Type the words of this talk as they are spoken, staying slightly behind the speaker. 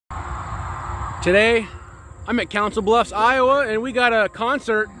Today, I'm at Council Bluffs, Iowa, and we got a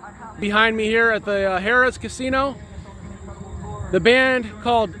concert behind me here at the Harrah's Casino. The band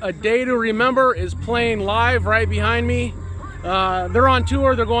called A Day to Remember is playing live right behind me. They're on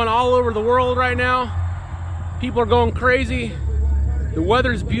tour, they're going all over the world right now. People are going crazy. The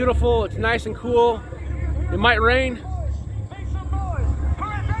weather's beautiful, it's nice and cool. It might rain.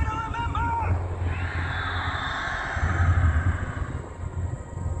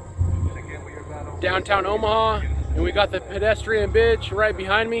 Downtown Omaha, and we got the pedestrian bridge right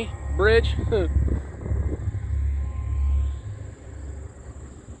behind me.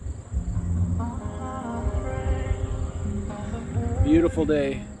 Beautiful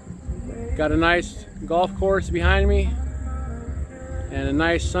day. Got a nice golf course behind me and a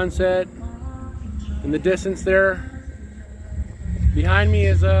nice sunset in the distance there. Behind me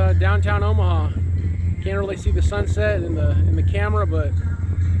is downtown Omaha. Can't really see the sunset in the camera, but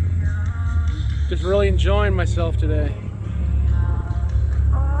just really enjoying myself today.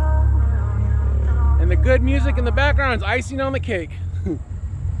 And the good music in the background is icing on the cake.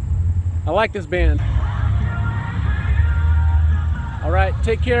 I like this band. All right,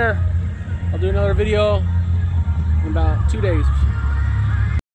 take care. I'll do another video in about 2 days.